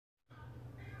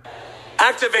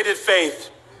Activated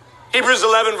faith. Hebrews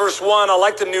 11 verse 1, I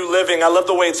like the New Living. I love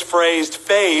the way it's phrased.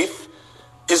 Faith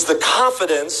is the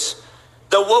confidence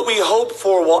that what we hope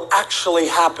for will actually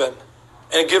happen.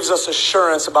 And it gives us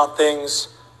assurance about things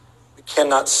we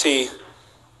cannot see.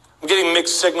 I'm getting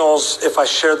mixed signals if I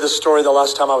shared this story the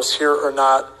last time I was here or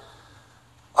not.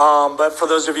 But for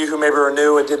those of you who maybe are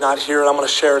new and did not hear it, I'm going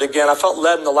to share it again. I felt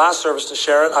led in the last service to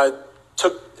share it. I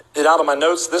took it out of my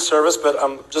notes this service, but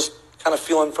I'm just kind of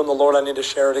feeling from the Lord I need to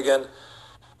share it again.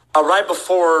 Right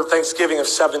before Thanksgiving of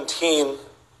 17,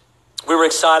 we were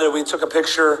excited. We took a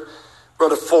picture,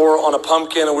 wrote a 4 on a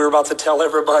pumpkin, and we were about to tell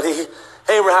everybody,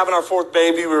 hey, we're having our 4th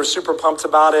baby. We were super pumped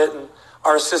about it. And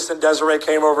our assistant Desiree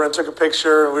came over and took a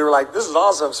picture, and we were like, this is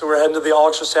awesome. So we were heading to the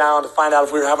ultrasound to find out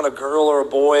if we were having a girl or a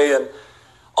boy. And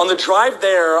on the drive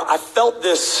there, I felt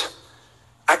this,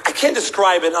 I can't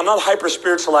describe it. I'm not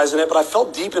hyper-spiritualizing it, but I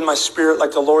felt deep in my spirit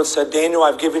like the Lord said, Daniel,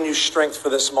 I've given you strength for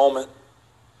this moment.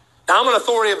 Now, I'm an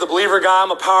authority of the believer guy.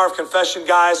 I'm a power of confession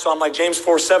guy. So I'm like James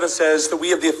 4:7 says that we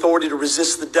have the authority to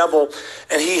resist the devil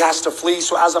and he has to flee.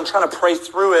 So as I'm trying to pray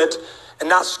through it and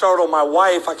not startle my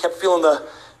wife, I kept feeling the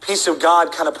peace of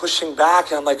God kind of pushing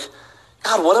back. And I'm like,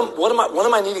 God, what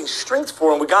am I needing strength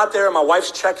for? And we got there and my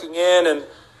wife's checking in and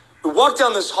we walk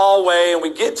down this hallway and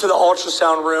we get to the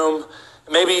ultrasound room.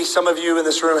 And maybe some of you in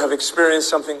this room have experienced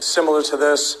something similar to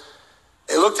this.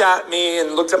 They looked at me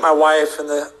and looked at my wife, and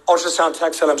the ultrasound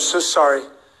tech said, I'm so sorry.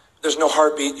 There's no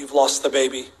heartbeat. You've lost the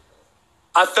baby.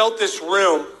 I felt this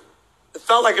room. It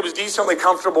felt like it was decently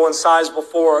comfortable in size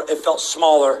before. It felt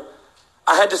smaller.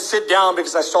 I had to sit down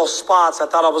because I saw spots. I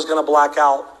thought I was going to black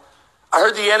out. I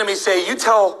heard the enemy say, you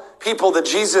tell people that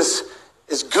Jesus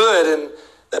is good and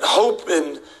that hope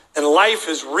and life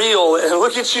is real. And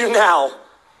look at you now.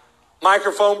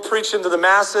 Microphone preaching to the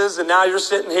masses, and now you're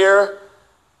sitting here.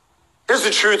 Here's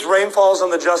the truth. Rain falls on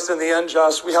the just and the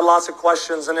unjust. We had lots of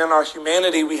questions, and in our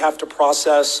humanity, we have to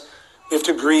process. We have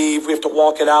to grieve. We have to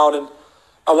walk it out. And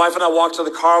my wife and I walked to the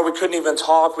car. We couldn't even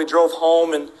talk. We drove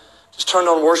home and just turned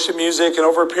on worship music. And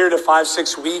over a period of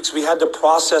 5-6 weeks, we had to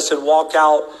process and walk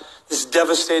out this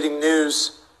devastating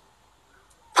news.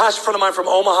 A pastor friend of mine from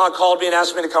Omaha called me and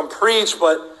asked me to come preach,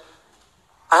 but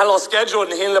I had it all scheduled,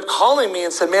 and he ended up calling me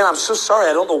and said, man, I'm so sorry.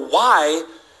 I don't know why.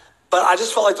 But I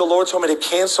just felt like the Lord told me to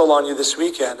cancel on you this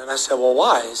weekend. And I said, well,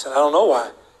 why? He said, I don't know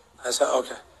why. I said,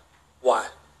 okay, why?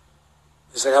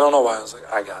 He's like, I don't know why. I was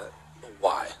like, I got it.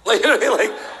 Why? Like, you know what I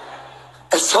mean?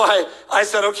 And so I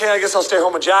said, okay, I guess I'll stay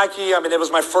home with Jackie. I mean, it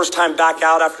was my first time back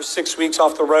out after 6 weeks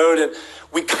off the road. And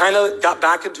we kind of got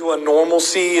back into a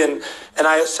normalcy. And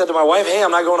I said to my wife, hey,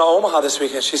 I'm not going to Omaha this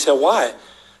weekend. She said, why? I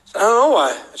said, I don't know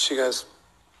why. And she goes,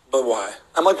 but why?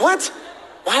 I'm like, what?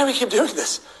 Why do we keep doing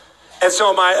this? And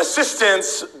so my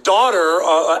assistant's daughter,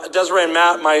 Desiree and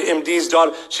Matt, my MD's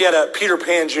daughter, she had a Peter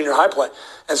Pan junior high play.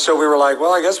 And so we were like,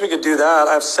 well, I guess we could do that.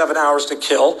 I have 7 hours to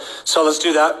kill. So let's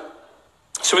do that.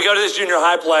 So we go to this junior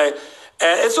high play.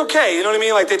 And it's okay. You know what I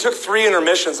mean? Like they took 3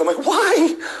 intermissions. I'm like,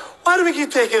 why? Why do we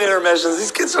keep taking intermissions?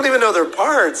 These kids don't even know their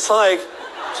parts. Like,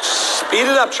 speed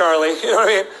it up, Charlie. You know what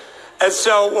I mean? And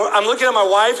so I'm looking at my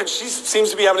wife, and she seems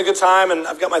to be having a good time. And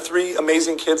I've got my 3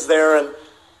 amazing kids there. And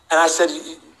I said,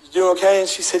 you okay? And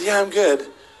she said, yeah, I'm good.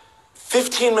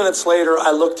 15 minutes later,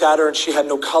 I looked at her and she had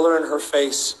no color in her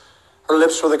face. Her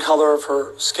lips were the color of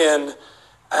her skin.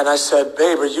 And I said,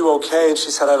 babe, are you okay? And she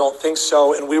said, I don't think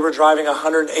so. And we were driving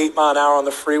 108 mile an hour on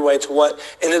the freeway to what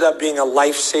ended up being a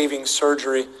life-saving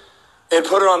surgery. They had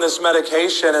put her on this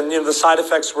medication, and the side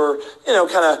effects were,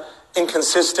 kind of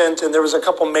inconsistent. And there was a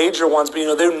couple major ones,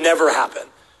 but they would never happen.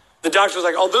 The doctor was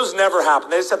like, oh, those never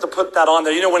happen. They just have to put that on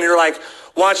there. When you're like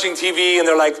watching TV and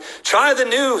they're like, try the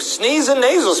new sneeze and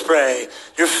nasal spray.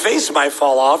 Your face might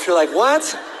fall off. You're like,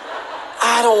 what?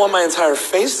 I don't want my entire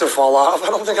face to fall off. I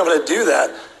don't think I'm going to do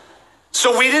that.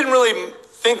 So we didn't really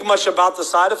think much about the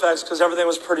side effects because everything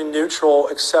was pretty neutral,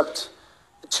 except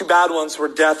the 2 bad ones were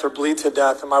death or bleed to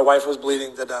death. And my wife was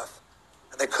bleeding to death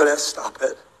and they couldn't stop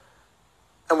it.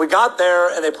 And we got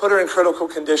there and they put her in critical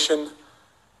condition.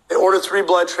 They ordered 3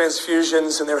 blood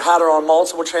transfusions, and they had her on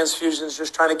multiple transfusions,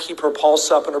 just trying to keep her pulse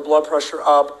up and her blood pressure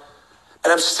up.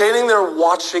 And I'm standing there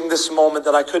watching this moment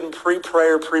that I couldn't pre-pray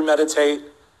or premeditate.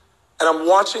 And I'm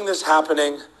watching this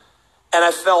happening, and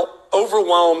I felt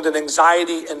overwhelmed and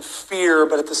anxiety and fear.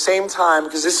 But at the same time,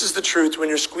 because this is the truth, when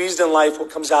you're squeezed in life,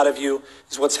 what comes out of you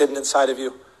is what's hidden inside of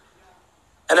you.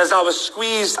 And as I was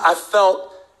squeezed, I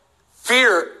felt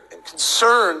fear and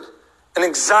concern and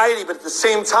anxiety, but at the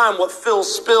same time, what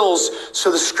fills spills.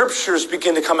 So the scriptures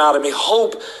begin to come out of me.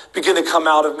 Hope begin to come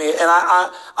out of me. And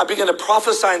I begin to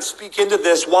prophesy and speak into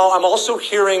this while I'm also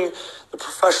hearing the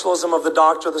professionalism of the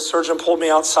doctor. The surgeon pulled me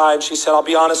outside. She said, I'll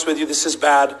be honest with you, this is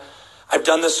bad. I've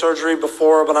done this surgery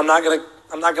before, but I'm not going to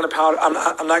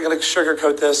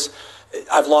sugarcoat this.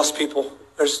 I've lost people.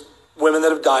 There's women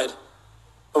that have died,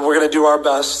 but we're going to do our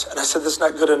best. And I said, that's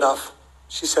not good enough.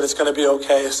 She said, it's going to be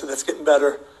okay. I said, that's getting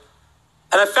better.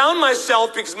 And I found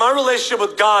myself, because my relationship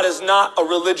with God is not a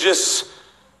religious,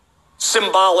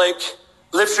 symbolic,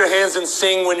 lift your hands and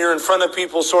sing when you're in front of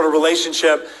people sort of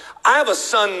relationship. I have a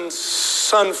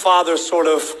son-father sort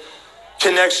of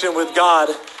connection with God.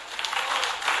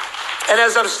 And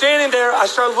as I'm standing there, I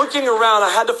started looking around. I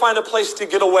had to find a place to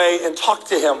get away and talk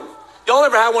to him. Y'all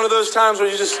ever had one of those times where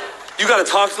you got to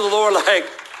talk to the Lord like,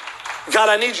 God,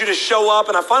 I need you to show up.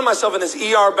 And I find myself in this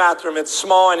ER bathroom. It's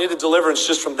small. I needed deliverance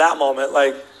just from that moment.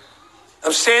 Like,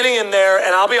 I'm standing in there,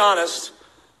 and I'll be honest,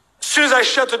 as soon as I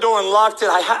shut the door and locked it,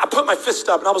 I put my fist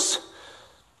up, and I was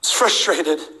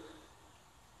frustrated.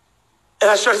 And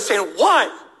I started saying,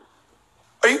 why?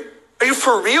 Are you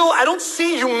for real? I don't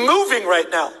see you moving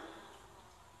right now.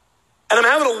 And I'm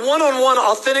having a one-on-one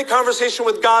authentic conversation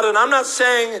with God, and I'm not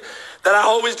saying that I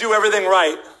always do everything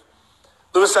right.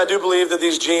 Lewis, I do believe that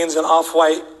these jeans and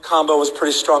off-white combo was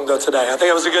pretty strong, though, today. I think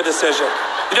it was a good decision.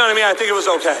 You know what I mean? I think it was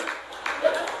okay.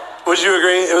 Would you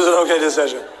agree? It was an okay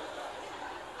decision.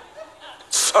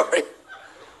 Sorry.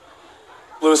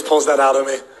 Lewis pulls that out of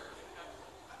me.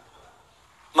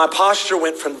 My posture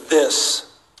went from this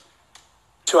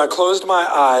to I closed my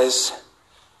eyes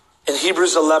in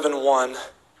Hebrews 11:1.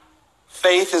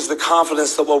 Faith is the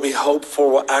confidence that what we hope for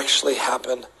will actually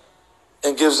happen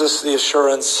and gives us the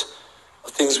assurance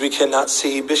of things we cannot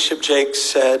see. Bishop Jake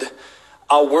said,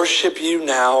 I'll worship you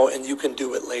now and you can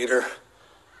do it later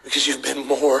because you've been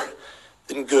more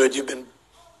than good. You've been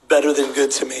better than good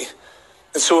to me.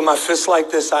 And so with my fist like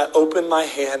this, I opened my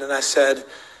hand and I said,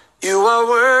 you are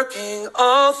working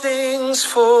all things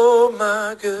for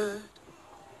my good.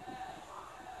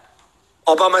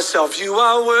 All by myself, you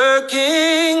are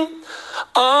working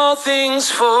all things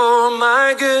for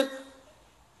my good.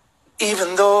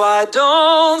 Even though I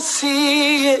don't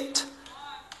see it,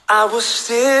 I will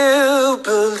still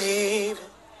believe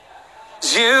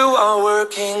it. You are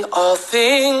working all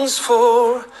things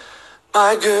for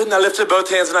my good. And I lifted both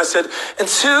hands and I said, and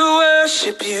to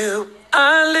worship you,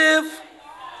 I live.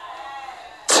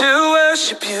 To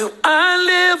worship you, I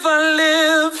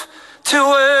live to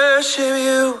worship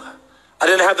you. I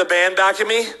didn't have the band backing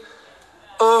me.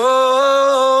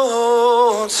 Oh,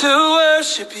 to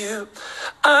worship you,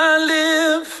 I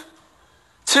live.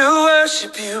 To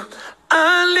worship you,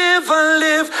 I live.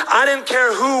 I didn't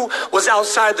care who was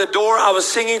outside the door. I was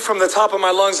singing from the top of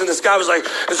my lungs, and this guy was like,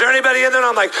 is there anybody in there? And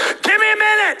I'm like, give me a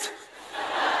minute.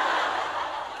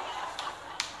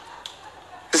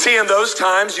 See, in those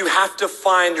times, you have to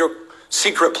find your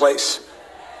secret place.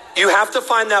 You have to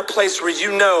find that place where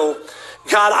you know,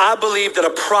 God, I believe that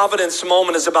a providence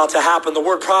moment is about to happen. The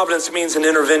word providence means an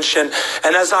intervention.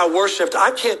 And as I worshiped,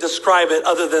 I can't describe it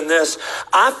other than this.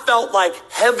 I felt like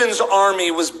heaven's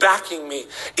army was backing me.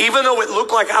 Even though it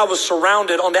looked like I was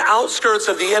surrounded, on the outskirts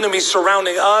of the enemy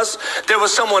surrounding us, there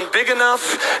was someone big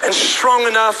enough and strong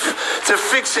enough to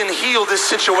fix and heal this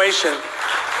situation.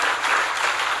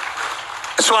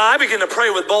 So I begin to pray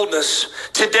with boldness.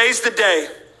 Today's the day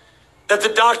that the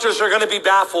doctors are going to be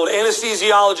baffled.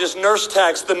 Anesthesiologists, nurse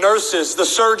techs, the nurses, the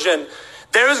surgeon.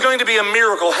 There is going to be a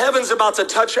miracle. Heaven's about to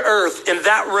touch earth in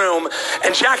that room,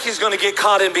 and Jackie's going to get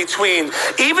caught in between.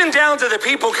 Even down to the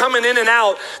people coming in and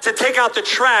out to take out the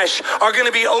trash are going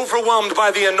to be overwhelmed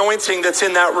by the anointing that's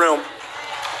in that room.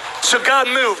 So God,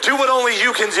 move. Do what only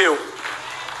you can do.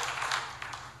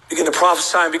 Begin to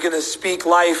prophesy and begin to speak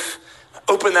life.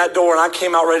 Open that door, and I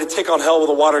came out ready to take on hell with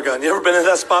a water gun. You ever been in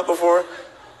that spot before?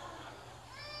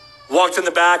 Walked in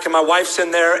the back, and my wife's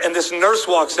in there, and this nurse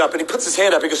walks up, and he puts his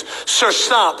hand up. He goes, sir,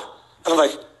 stop. And I'm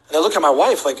like, and I look at my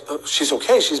wife like, oh, she's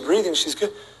okay. She's breathing. She's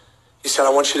good. He said,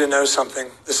 I want you to know something.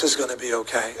 This is going to be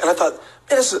okay. And I thought,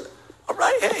 man, this is all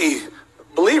right. Hey,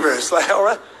 believers, like, all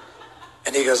right.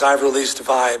 And he goes, I've released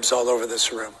vibes all over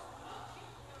this room.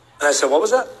 And I said, what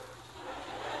was that?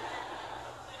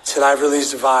 He said, I've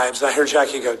released vibes. And I heard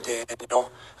Jackie go,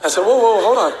 Daniel. I said, whoa,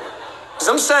 hold on. Because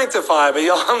I'm sanctified, but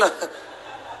y'all, I'm not.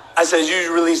 I said,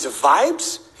 you released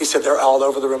vibes? He said, they're all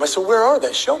over the room. I said, where are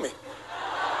they? Show me.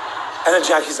 And then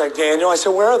Jackie's like, Daniel. I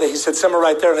said, where are they? He said, some are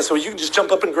right there. And I said, well, you can just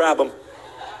jump up and grab them.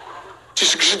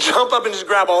 Just jump up and just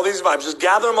grab all these vibes. Just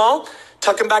gather them all,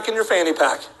 tuck them back in your fanny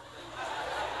pack.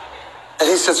 And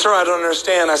he said, sir, I don't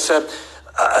understand. I said,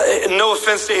 no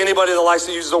offense to anybody that likes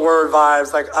to use the word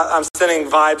vibes. Like, I'm sending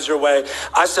vibes your way.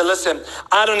 I said, listen,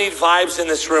 I don't need vibes in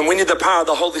this room. We need the power of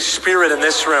the Holy Spirit in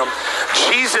this room.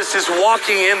 Jesus is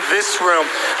walking in this room.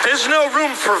 There's no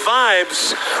room for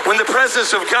vibes when the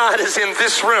presence of God is in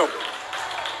this room.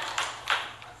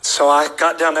 So I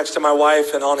got down next to my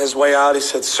wife, and on his way out, he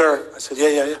said, sir. I said,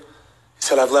 yeah. He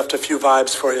said, I've left a few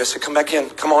vibes for you. I said, come back in.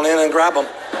 Come on in and grab them.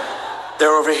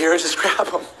 They're over here. Just grab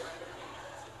them.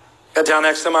 Got down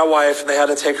next to my wife, and they had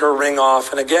to take her ring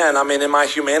off. And again, I mean, in my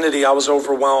humanity, I was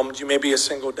overwhelmed. You may be a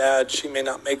single dad. She may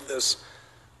not make this.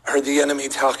 I heard the enemy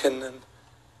talking and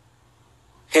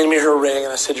handed me her ring,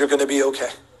 and I said, you're going to be okay.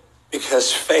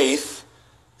 Because faith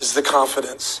is the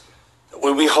confidence that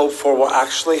what we hope for will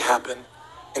actually happen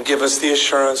and give us the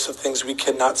assurance of things we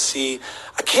cannot see.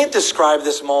 I can't describe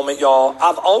this moment, y'all.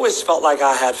 I've always felt like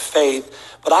I had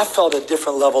faith, but I felt a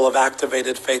different level of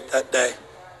activated faith that day.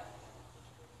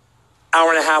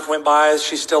 Hour and a half went by.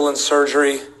 She's still in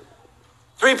surgery.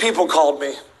 3 people called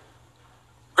me.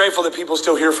 Grateful that people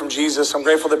still hear from Jesus. I'm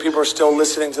grateful that people are still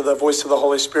listening to the voice of the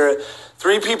Holy Spirit.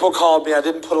 3 people called me. I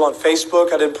didn't put it on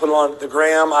Facebook. I didn't put it on the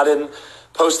gram. I didn't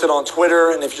post it on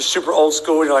Twitter. And if you're super old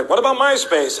school, you're like, what about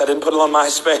MySpace? I didn't put it on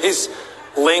MySpace.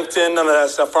 LinkedIn, none of that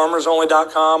stuff.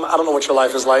 FarmersOnly.com. I don't know what your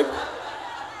life is like.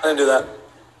 I didn't do that.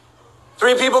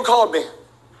 3 people called me.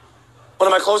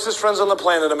 One of my closest friends on the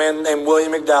planet, a man named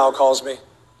William McDowell, calls me.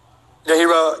 He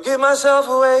wrote, give myself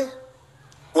away.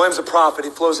 William's a prophet.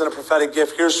 He flows in a prophetic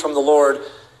gift. Here's from the Lord.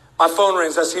 My phone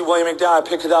rings. I see William McDowell. I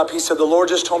pick it up. He said, the Lord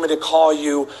just told me to call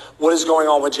you. What is going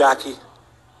on with Jackie?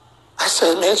 I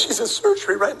said, man, she's in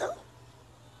surgery right now.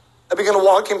 I began to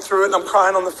walk him through it, and I'm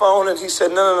crying on the phone. And he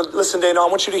said, no, listen, Dana, I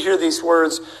want you to hear these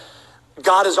words.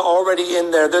 God is already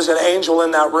in there. There's an angel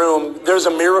in that room. There's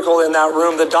a miracle in that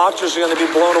room. The doctors are going to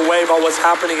be blown away by what's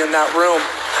happening in that room.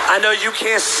 I know you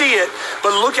can't see it,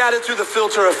 but look at it through the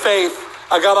filter of faith.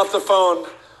 I got off the phone.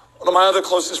 One of my other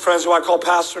closest friends, who I call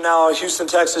pastor now in Houston,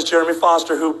 Texas, Jeremy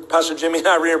Foster, who Pastor Jimmy and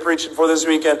I are preaching for this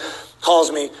weekend,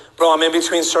 calls me. Bro, I'm in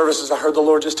between services. I heard the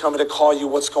Lord just tell me to call you.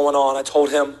 What's going on? I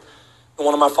told him. And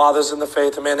one of my fathers in the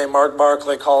faith, a man named Mark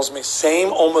Barclay, calls me.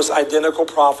 Same, almost identical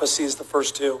prophecy as the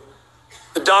first 2.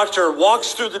 The doctor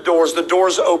walks through the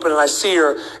doors open, and I see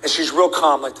her, and she's real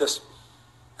calm like this.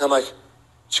 And I'm like,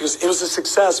 she goes, it was a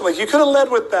success. I'm like, you could have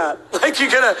led with that. Like, you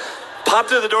could have popped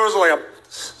through the doors like a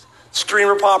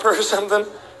streamer popper or something.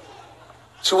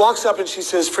 She walks up and she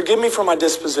says, forgive me for my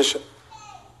disposition.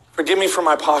 Forgive me for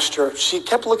my posture. She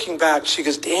kept looking back. She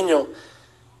goes, Daniel,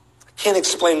 I can't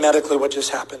explain medically what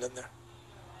just happened in there.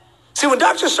 See, when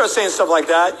doctors start saying stuff like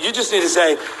that, you just need to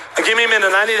say, give me a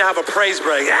minute, I need to have a praise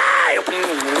break.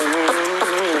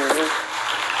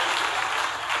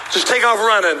 Just take off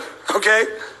running, okay?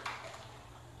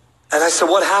 And I said,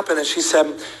 what happened? And she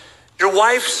said, your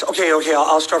wife's, okay,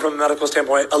 I'll start from a medical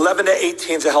standpoint. 11 to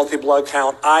 18 is a healthy blood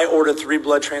count. I ordered 3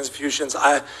 blood transfusions.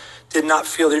 I did not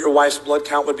feel that your wife's blood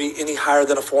count would be any higher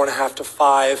than a 4.5 to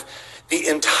 5. The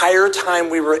entire time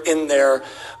we were in there,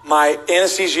 my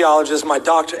anesthesiologist, my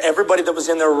doctor, everybody that was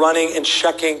in there running and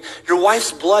checking, your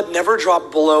wife's blood never dropped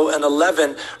below an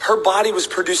 11. Her body was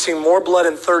producing more blood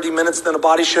in 30 minutes than a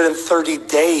body should in 30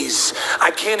 days.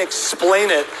 I can't explain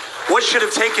it. What should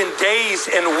have taken days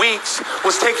and weeks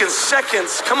was taking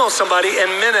seconds, come on somebody, and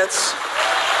minutes.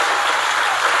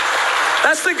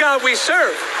 That's the God we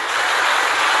serve.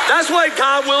 That's what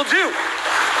God will do.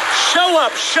 Show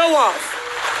up, show off.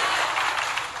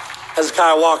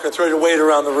 Hezekiah Walker threw her weight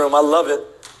around the room. I love it.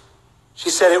 She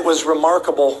said it was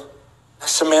remarkable. I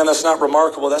said, man, that's not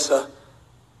remarkable.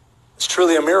 It's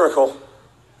truly a miracle.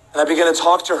 And I began to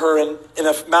talk to her, and in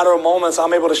a matter of moments,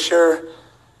 I'm able to share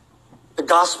the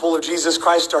gospel of Jesus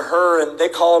Christ to her, and they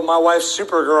called my wife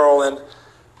Supergirl, and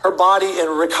her body in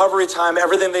recovery time,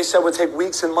 everything they said would take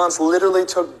weeks and months, literally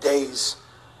took days.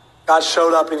 God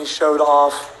showed up and he showed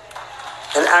off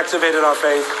and activated our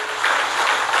faith.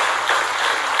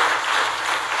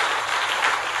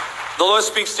 The Lord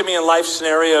speaks to me in life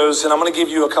scenarios, and I'm going to give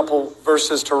you a couple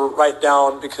verses to write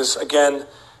down because, again,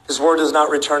 his word does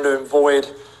not return to him void.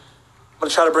 I'm going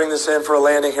to try to bring this in for a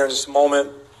landing here in just a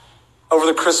moment. Over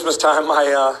the Christmas time,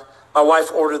 my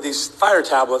wife ordered these fire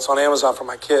tablets on Amazon for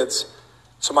my kids.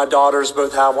 So my daughters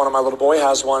both have one, and my little boy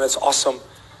has one. It's awesome.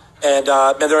 And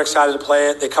man, they're excited to play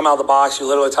it. They come out of the box. You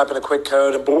literally type in a quick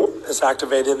code, and boom, it's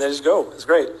activated, and they just go. It's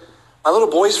great. My little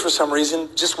boy's, for some reason,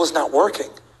 just was not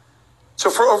working. So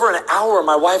for over an hour,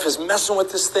 my wife is messing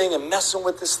with this thing and messing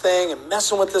with this thing and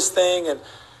messing with this thing. And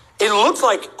it looked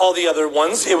like all the other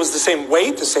ones. It was the same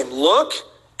weight, the same look.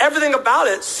 Everything about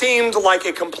it seemed like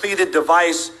a completed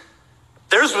device.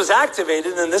 Theirs was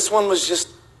activated, and this one was just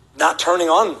not turning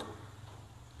on.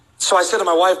 So I said to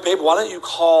my wife, babe, why don't you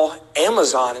call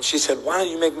Amazon? And she said, why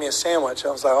don't you make me a sandwich? I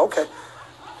was like, okay.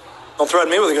 Don't threaten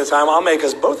me with a good time. I'll make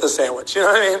us both a sandwich. You know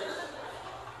what I mean?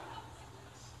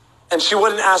 And she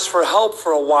wouldn't ask for help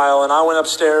for a while. And I went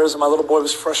upstairs and my little boy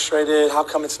was frustrated. How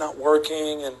come it's not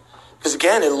working? And because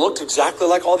again, it looked exactly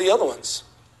like all the other ones.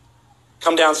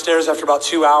 Come downstairs after about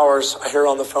 2 hours. I hear her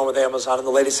on the phone with Amazon. And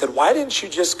the lady said, why didn't you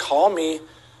just call me?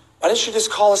 Why didn't you just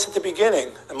call us at the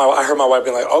beginning? And I heard my wife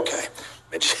being like, okay.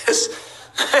 She's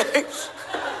like,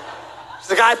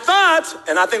 I thought,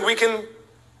 and I think we can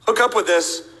hook up with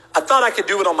this, I thought I could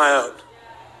do it on my own.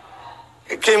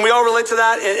 Can we all relate to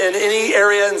that in any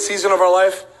area and season of our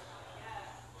life?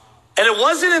 And it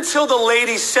wasn't until the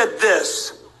lady said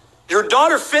this, your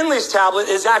daughter Finley's tablet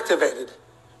is activated.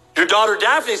 Your daughter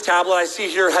Daphne's tablet, I see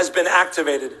here, has been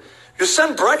activated. Your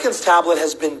son Brecken's tablet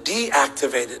has been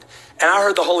deactivated. And I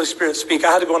heard the Holy Spirit speak.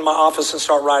 I had to go in my office and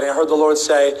start writing. I heard the Lord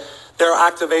say, there are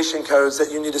activation codes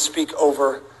that you need to speak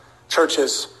over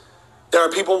churches. There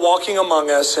are people walking among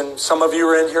us, and some of you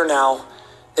are in here now,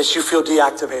 that you feel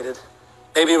deactivated.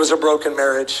 Maybe it was a broken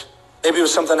marriage. Maybe it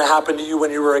was something that happened to you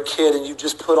when you were a kid and you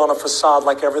just put on a facade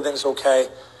like everything's okay.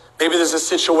 Maybe there's a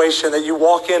situation that you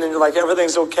walk in and you're like,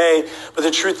 everything's okay. But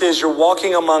the truth is you're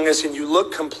walking among us and you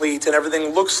look complete and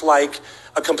everything looks like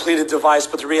a completed device.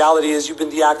 But the reality is you've been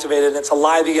deactivated and it's a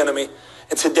lie of the enemy.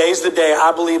 And today's the day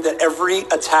I believe that every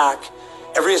attack,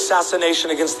 every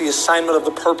assassination against the assignment of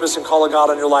the purpose and call of God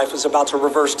on your life is about to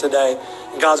reverse today.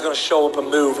 And God's going to show up and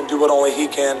move and do what only he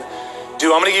can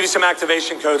do. I'm going to give you some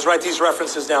activation codes. Write these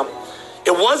references down.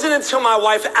 It wasn't until my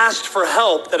wife asked for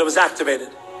help that it was activated.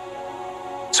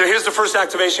 So here's the first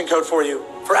activation code for you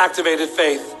for activated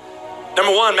faith.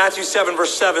 Number 1, Matthew 7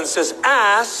 verse 7 says,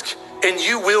 ask and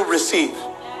you will receive.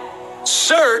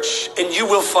 Search and you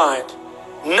will find.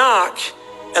 Knock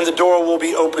and the door will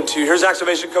be open to you. Here's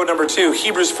activation code number 2,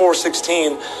 Hebrews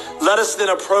 4:16. Let us then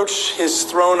approach his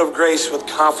throne of grace with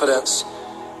confidence,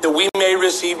 that we may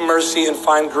receive mercy and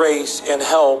find grace and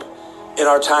help in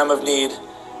our time of need.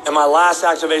 And my last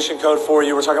activation code for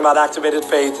you, we're talking about activated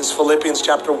faith, is Philippians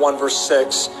chapter 1, verse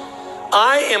 6.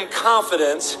 I am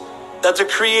confident that the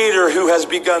Creator who has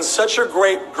begun such a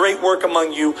great work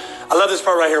among you, I love this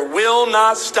part right here, will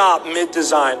not stop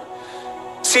mid-design.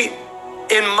 See,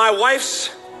 in my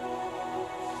wife's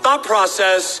thought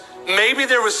process, maybe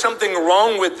there was something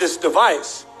wrong with this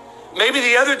device. Maybe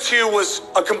the other two was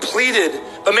a completed,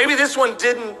 but maybe this one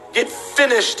didn't get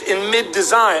finished in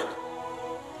mid-design.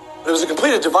 But it was a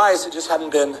completed device, it just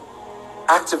hadn't been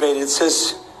activated. It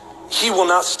says, he will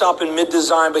not stop in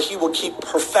mid-design, but he will keep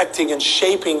perfecting and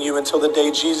shaping you until the day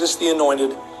Jesus, the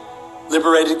anointed,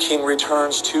 liberated King,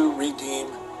 returns to redeem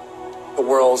the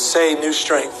world. Say new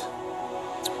strength,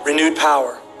 renewed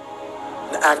power,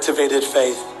 and activated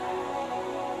faith.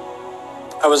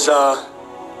 I was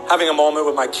having a moment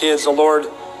with my kids. The Lord,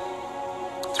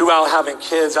 throughout having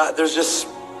kids, there's just...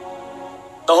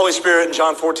 The Holy Spirit in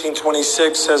John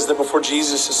 14:26 says that before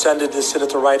Jesus ascended to sit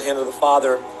at the right hand of the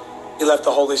Father, he left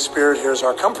the Holy Spirit here as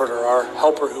our comforter, our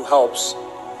helper who helps,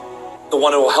 the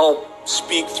one who will help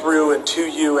speak through and to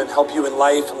you and help you in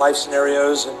life and life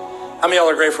scenarios. And how many of y'all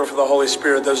are grateful for the Holy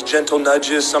Spirit? Those gentle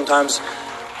nudges, sometimes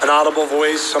an audible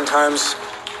voice, sometimes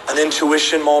an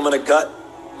intuition moment, a gut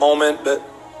moment. But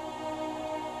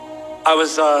I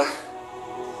was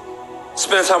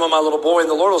spending time with my little boy, and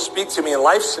the Lord will speak to me in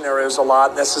life scenarios a lot.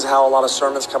 And this is how a lot of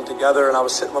sermons come together. And I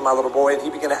was sitting with my little boy, and he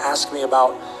began to ask me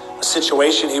about a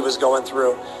situation he was going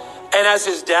through. And as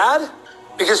his dad,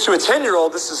 because to a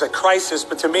 10-year-old, this is a crisis,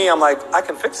 but to me, I'm like, I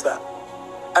can fix that.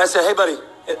 And I said, hey, buddy,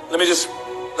 let me just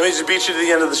beat you to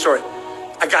the end of the story.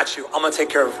 I got you. I'm going to take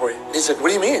care of it for you. And he's like, what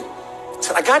do you mean? I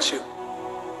said, I got you.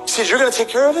 He said, you're going to take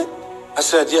care of it? I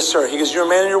said, yes, sir. He goes, you're a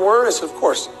man of your word? I said, of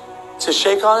course. He said,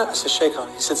 shake on it? I said, shake on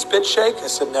it. He said, spit shake? I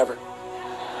said, never.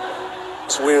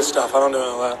 It's weird stuff. I don't do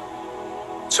all that.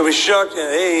 So we shook, and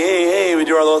hey, we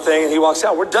do our little thing, and he walks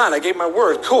out. We're done. I gave my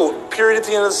word. Cool. Period at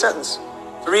the end of the sentence.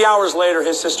 3 hours later,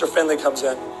 his sister Finley comes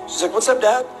in. She's like, what's up,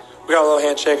 Dad? We got a little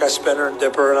handshake. I spin her and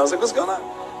dip her, and I was like, what's going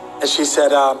on? And she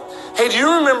said, hey, do you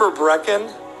remember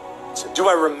Brecken? I said, do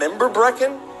I remember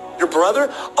Brecken? Your brother?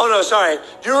 Oh, no, sorry.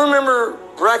 Do you remember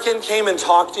Brecken came and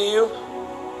talked to you?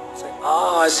 I was like,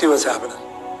 oh, I see what's happening.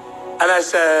 And I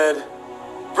said,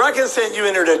 Brecken sent you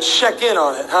in here to check in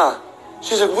on it, huh?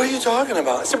 She's like, what are you talking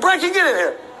about? I said, Brecken, get in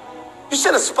here. You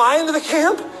sent a spy into the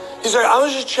camp? He's like, I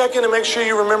was just checking to make sure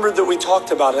you remembered that we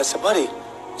talked about it. I said, buddy,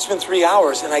 it's been 3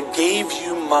 hours, and I gave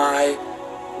you my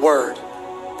word.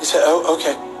 He said, oh,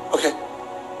 okay.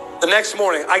 The next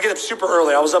morning, I get up super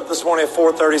early. I was up this morning at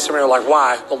 4:30. Some of you are like,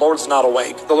 why? The Lord's not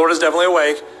awake. The Lord is definitely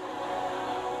awake.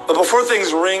 But before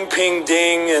things ring, ping,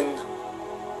 ding, and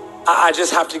I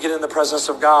just have to get in the presence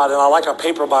of God. And I like a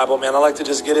paper Bible, man. I like to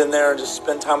just get in there and just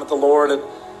spend time with the Lord. And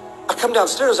I come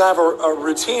downstairs, I have a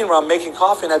routine where I'm making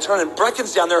coffee, and I turn, and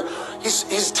Brecken's down there.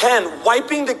 He's 10,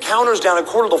 wiping the counters down at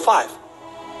 4:45. I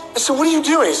said, what are you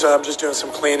doing? He said, I'm just doing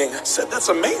some cleaning. I said, that's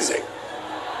amazing.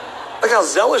 Look how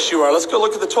zealous you are. Let's go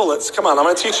look at the toilets. Come on, I'm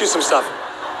going to teach you some stuff.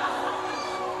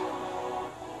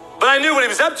 But I knew what he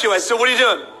was up to. I said, what are you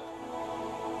doing?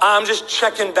 I'm just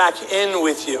checking back in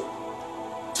with you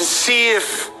to see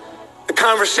if the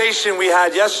conversation we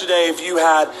had yesterday, if you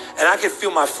had, and I could feel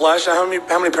my flesh. How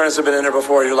many parents have been in there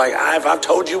before? You're like, I've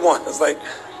told you once. It's like,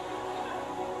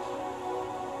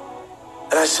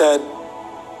 and I said,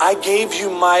 I gave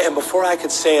you and before I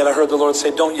could say it, I heard the Lord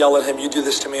say, don't yell at him. You do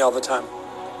this to me all the time.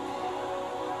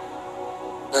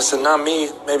 And I said, not me,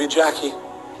 maybe Jackie.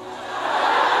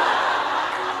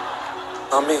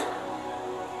 Not me.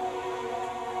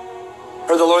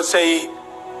 I heard the Lord say,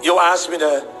 you'll ask me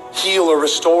to heal or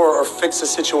restore or fix a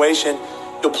situation.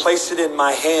 You'll place it in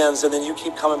my hands, and then you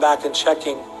keep coming back and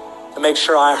checking to make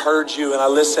sure I heard you and I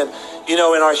listened. You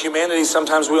know, in our humanity,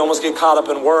 sometimes we almost get caught up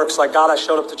in works. Like, God, I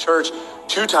showed up to church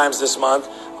 2 times this month.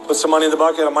 I put some money in the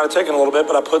bucket. I might have taken a little bit,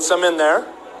 but I put some in there.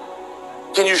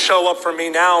 Can you show up for me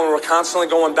now? And we're constantly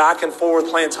going back and forth,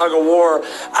 playing tug of war,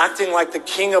 acting like the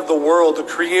king of the world, the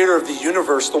creator of the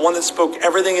universe, the one that spoke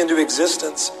everything into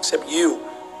existence except you.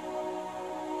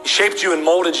 He shaped you and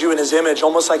molded you in his image,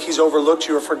 almost like he's overlooked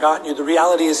you or forgotten you. The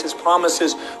reality is his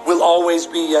promises will always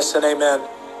be yes and amen.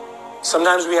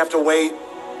 Sometimes we have to wait.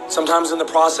 Sometimes in the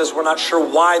process, we're not sure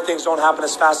why things don't happen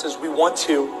as fast as we want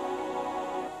to.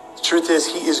 The truth is,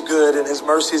 he is good and his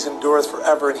mercies endureth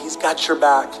forever, and he's got your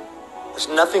back. There's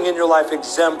nothing in your life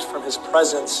exempt from his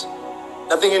presence.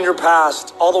 Nothing in your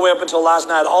past, all the way up until last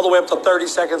night, all the way up to 30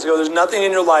 seconds ago. There's nothing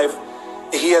in your life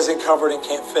that he hasn't covered and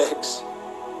can't fix.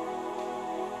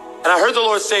 And I heard the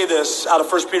Lord say this out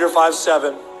of 1 Peter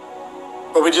 5:7,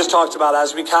 where we just talked about,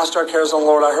 as we cast our cares on the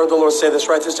Lord. I heard the Lord say this.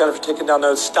 Write this down if you're taking down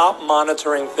notes. Stop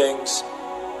monitoring things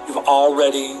you've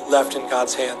already left in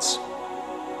God's hands.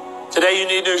 Today you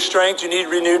need new strength. You need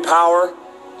renewed power.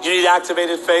 You need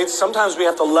activated faith. Sometimes we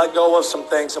have to let go of some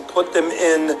things and put them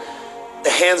in the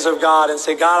hands of God and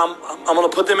say, God, I'm going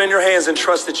to put them in your hands and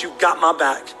trust that you've got my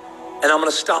back. And I'm going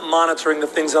to stop monitoring the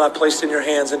things that I placed in your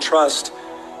hands and trust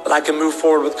that I can move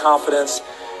forward with confidence.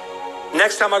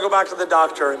 Next time I go back to the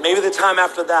doctor, and maybe the time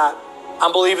after that,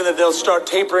 I'm believing that they'll start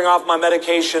tapering off my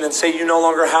medication and say, you no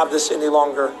longer have this any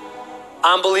longer.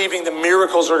 I'm believing the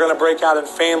miracles are going to break out in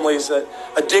families, that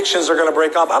addictions are going to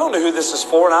break off. I don't know who this is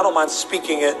for, and I don't mind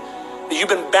speaking it. But you've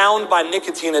been bound by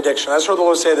nicotine addiction. I just heard the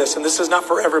Lord say this, and this is not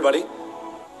for everybody.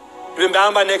 You've been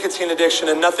bound by nicotine addiction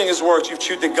and nothing has worked. You've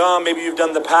chewed the gum, maybe you've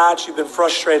done the patch, you've been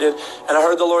frustrated. And I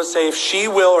heard the Lord say, if she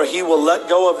will or he will let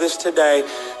go of this today,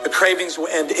 the cravings will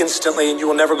end instantly and you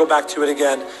will never go back to it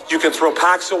again. You can throw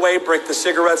packs away, break the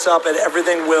cigarettes up, and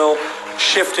everything will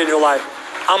shift in your life.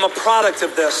 I'm a product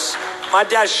of this. My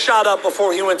dad shot up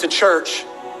before he went to church,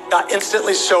 got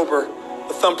instantly sober.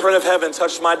 The thumbprint of heaven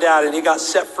touched my dad and he got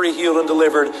set free, healed, and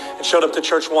delivered and showed up to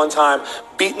church one time.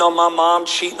 Beating on my mom,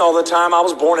 cheating all the time. I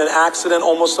was born in an accident,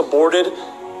 almost aborted.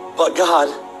 But God.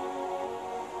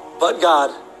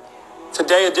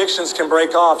 Today addictions can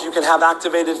break off. You can have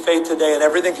activated faith today and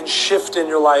everything can shift in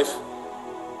your life.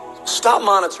 Stop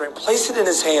monitoring. Place it in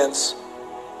his hands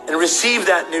and receive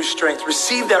that new strength.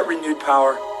 Receive that renewed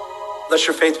power. Let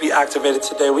your faith be activated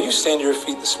today. Will you stand to your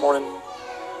feet this morning?